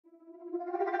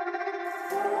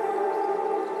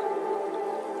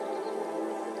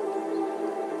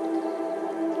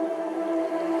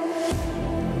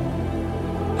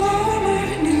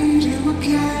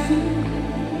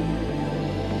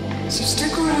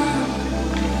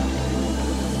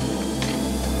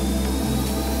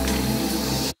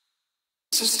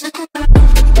So stick around.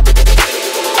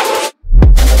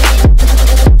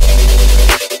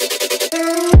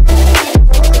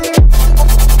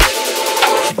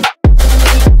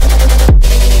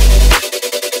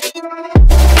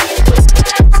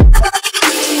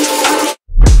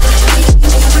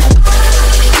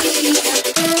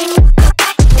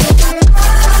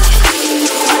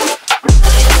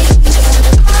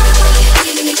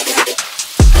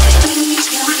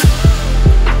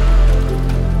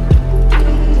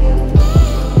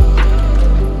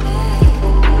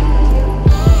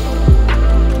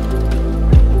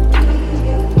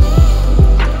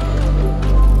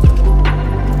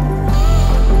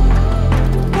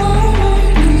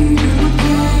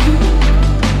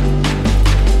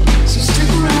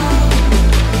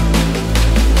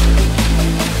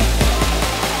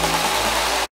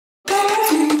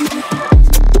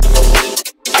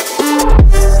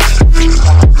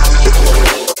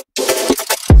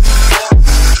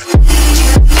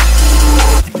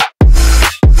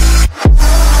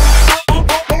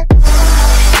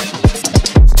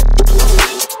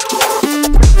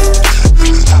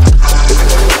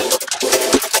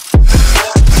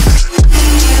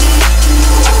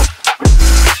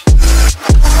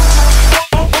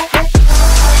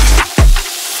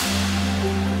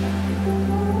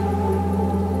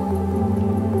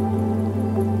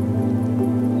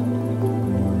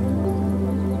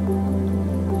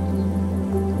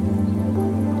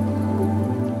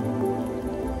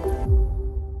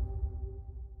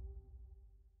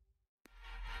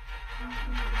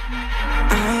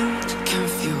 I'm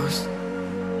confused.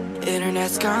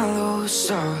 Internet's gone loose,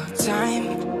 so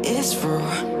time is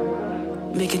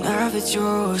through. Making of it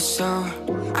yours, so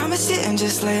I'ma sit and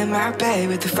just lay in my bed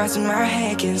with the thoughts in my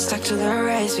head, getting stuck to the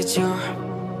race with you.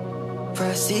 For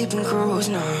a sleeping cruise,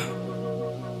 no.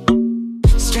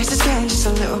 Stress is getting just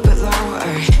a little bit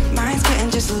lower. Mind's getting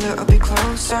just a little bit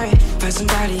closer. Find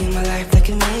somebody in my life that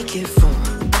can make it through.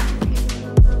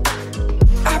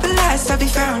 I'll be lost, I'll be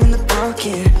found in the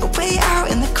broken. Way out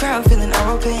in the crowd, feeling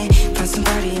open. Find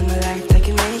somebody in my life that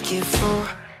can make it through.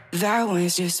 That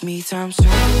one's just me times two.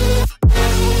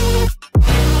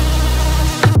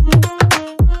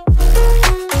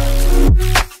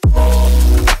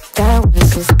 That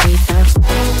was just me times two.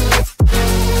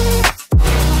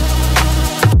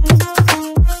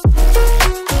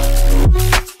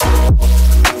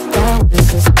 That was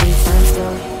just me times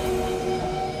two.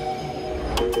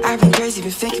 I've been crazy,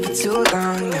 been thinking for too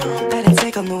long now. Let it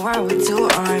take on the world with two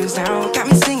arms now. Got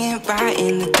me singing right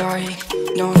in the dark.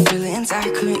 No feelings I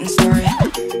couldn't store.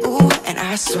 Ooh, and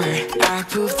I swear I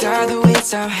proved all the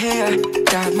ways I'm here.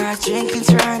 Got my drink and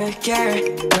trying to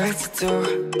get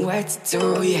what to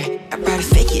do, yeah. I better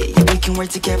fake it, yeah, we can work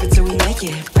together till we make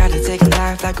it. Better take a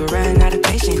life like we're running out of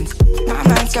patience. My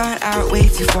mind's gone out way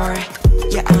too far.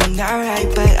 Yeah, I'm not right,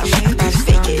 but I'm way better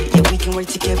fake it. Yeah, we can work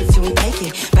together till we make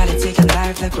it. Better take a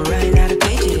life like we're running out of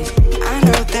pages. I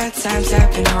know that times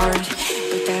have been hard,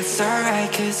 but that's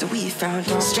alright, cause we found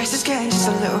home. Stress is getting just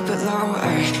a little bit lower.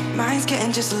 Mind's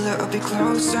getting just a little bit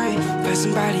closer. Find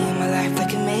somebody in my life that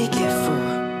can make it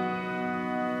through.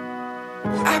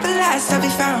 I'll be lost, I'll be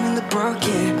found in the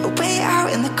broken. Way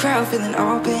out in the crowd, feeling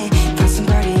open. Find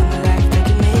somebody in my life that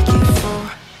can make it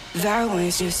through. That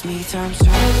one's just me times two.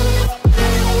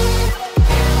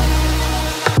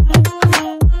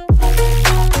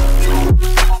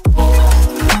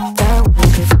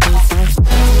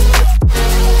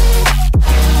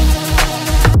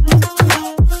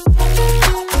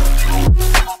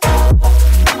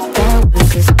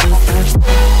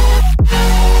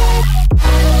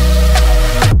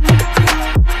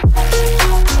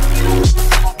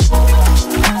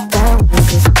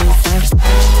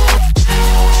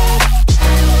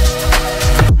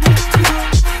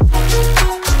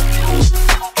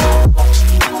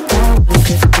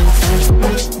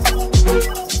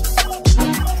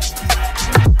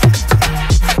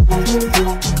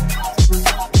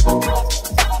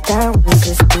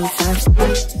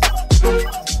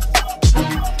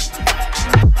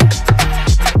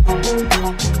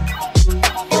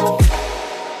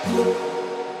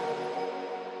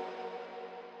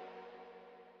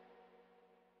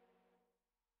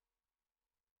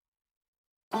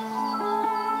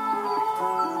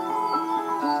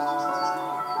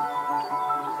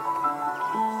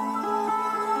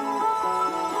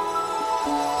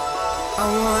 I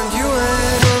want you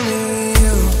and only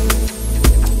you.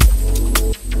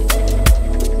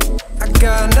 I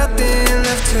got nothing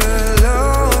left to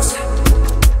lose.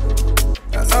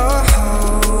 Oh,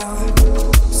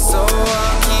 so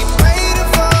I'll keep waiting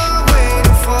for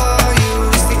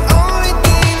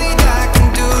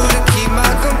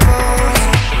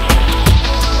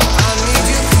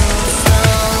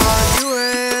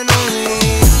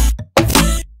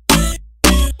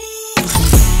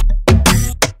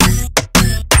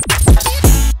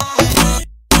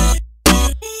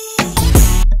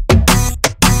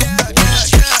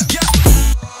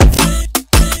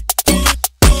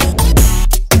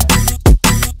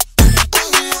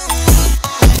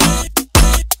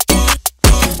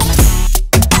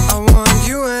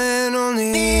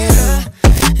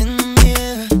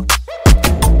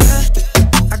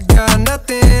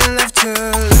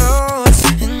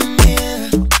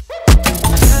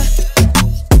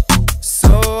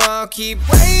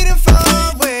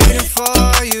waiting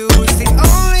for you. It's the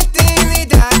only thing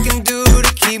that I can do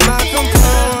to keep my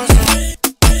composure.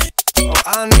 Oh,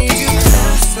 I need you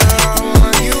closer, I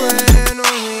want you and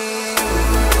only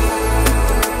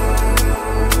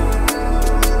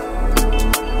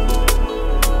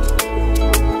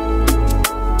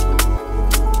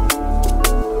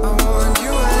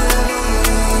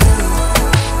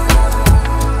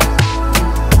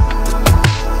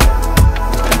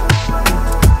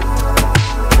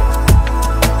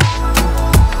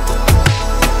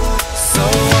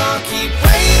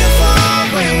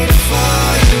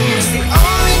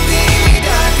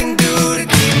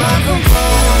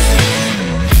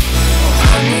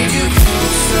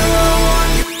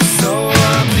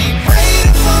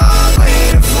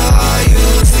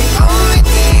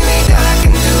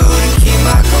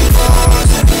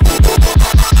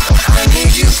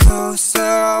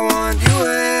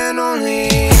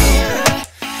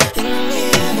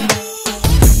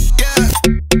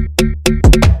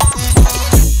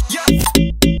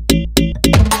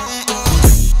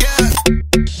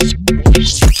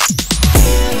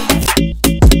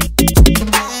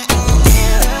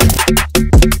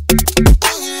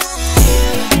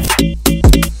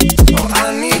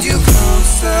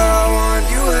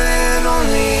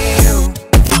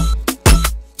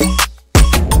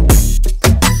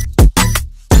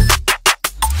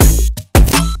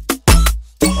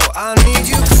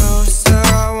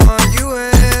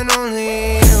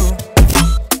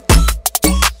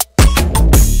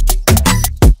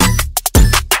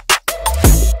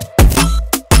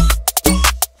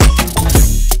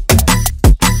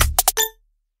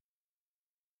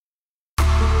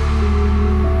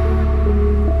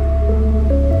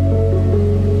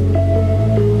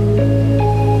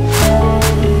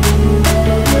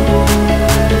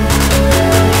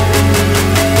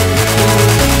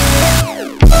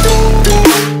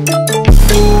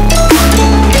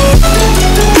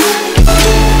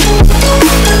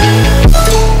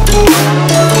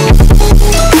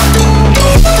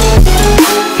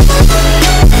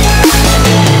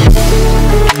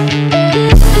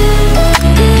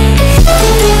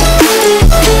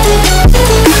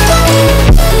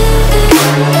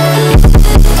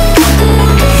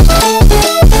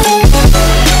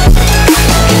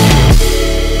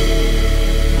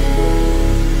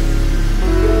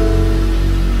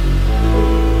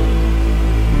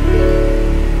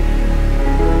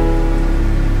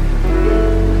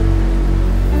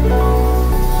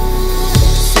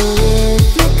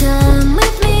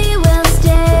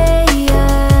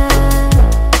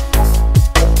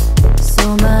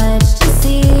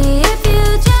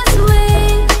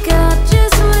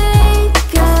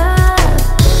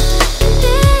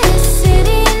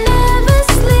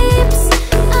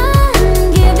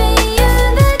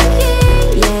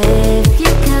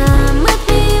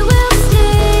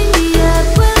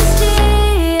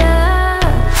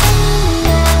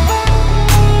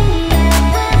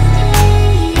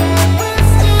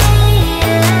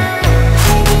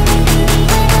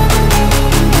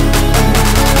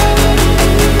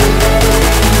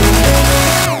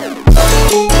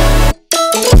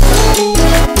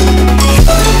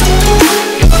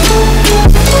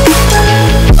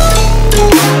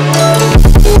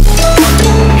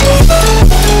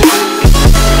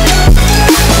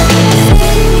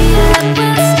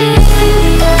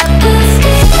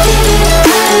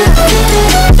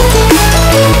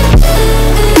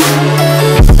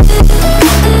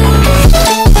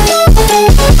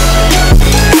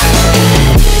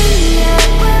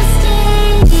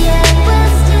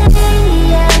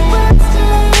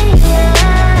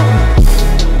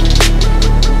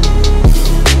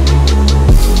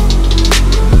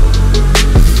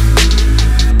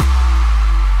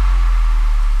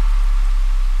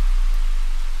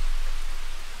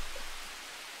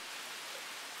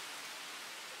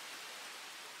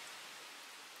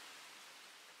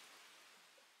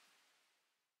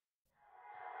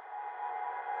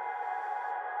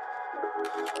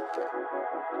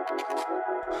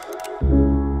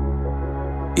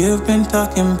You've been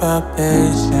talking about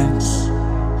patience,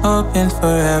 hoping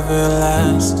for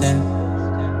everlasting.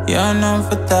 You're known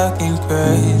for talking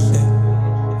crazy.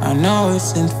 I know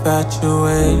it's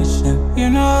infatuation. You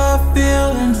know how I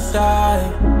feel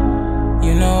inside.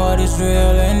 You know what is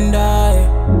real and I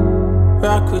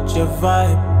rock with your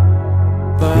vibe,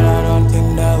 but I don't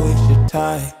think that we should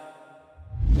tie.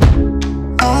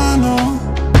 I know,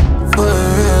 for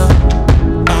real,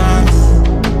 I'm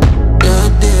the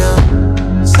deal.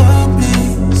 So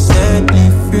please set me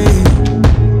free.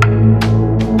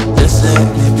 Just let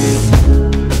me be.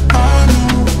 I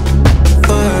know,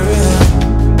 for real,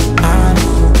 I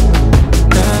know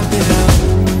the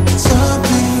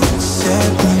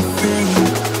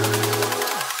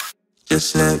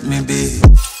Just let me be.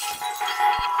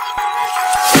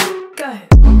 Go.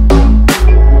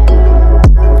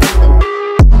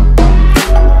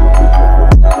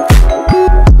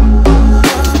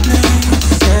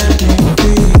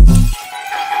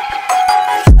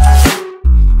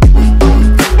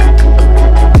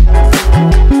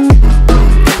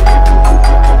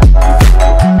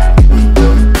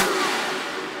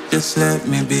 Just let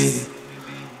me be.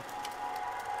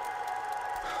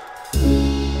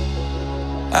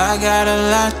 I got a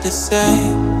lot to say.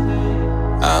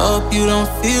 I hope you don't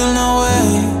feel no way.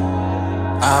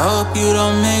 I hope you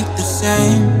don't make the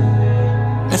same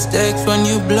mistakes when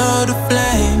you blow the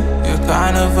flame. You're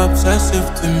kind of obsessive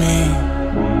to me.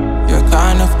 You're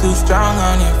kind of too strong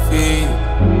on your feet.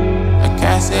 I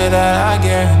can't say that I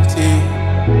guarantee,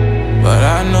 but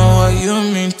I know what you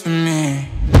mean to me.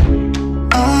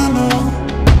 I know,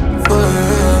 for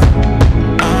real,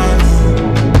 I know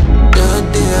the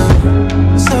deal.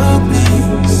 So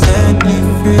please set me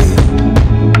free.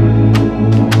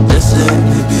 Just let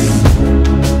me be.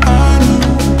 I know,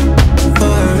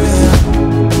 for real,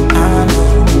 I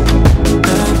know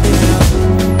the deal.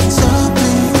 So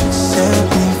please set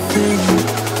me free.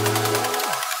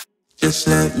 Just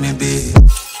let me be.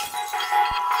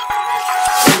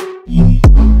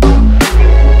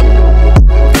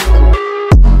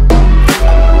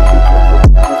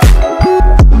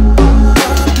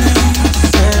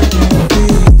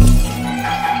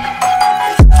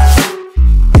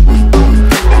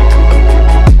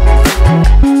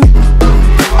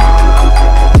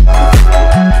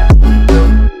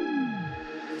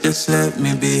 Just let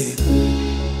me be.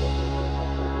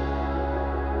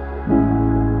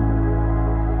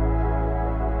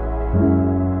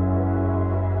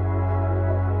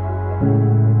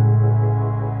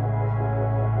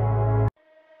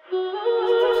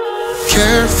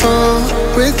 Careful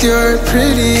with your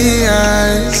pretty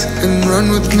eyes and run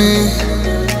with me,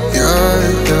 you're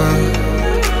young.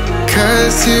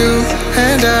 'Cause you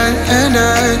and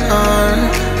I are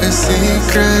a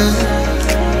secret.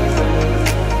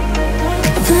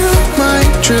 Feel my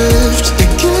drift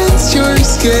against your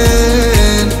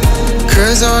skin.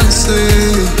 'Cause honestly,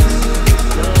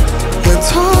 let's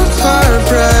hold our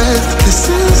breath. This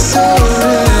is so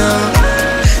real.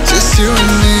 Just you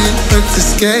and me, let's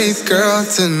escape, girl,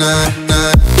 tonight.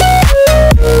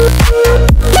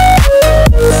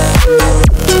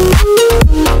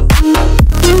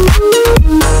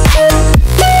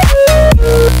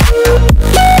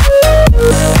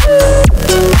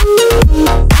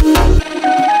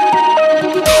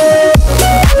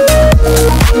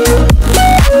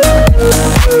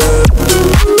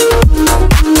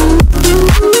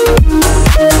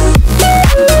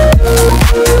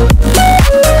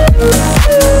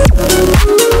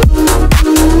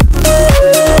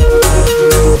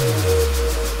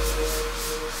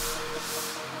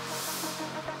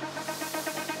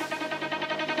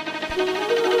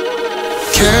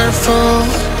 Careful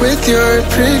with your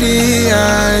pretty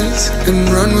eyes and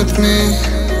run with me,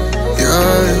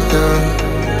 you're young.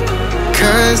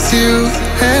 'Cause you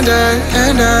and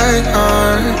I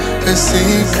are a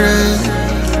secret.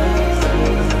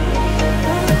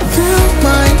 Feel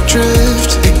my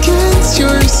drift against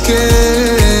your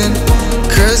skin.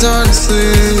 'Cause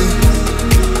honestly,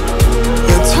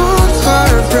 let's hold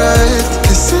our breath.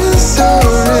 This is so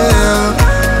real.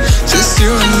 Just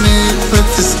you and me,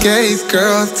 let's escape,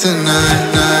 girl, tonight.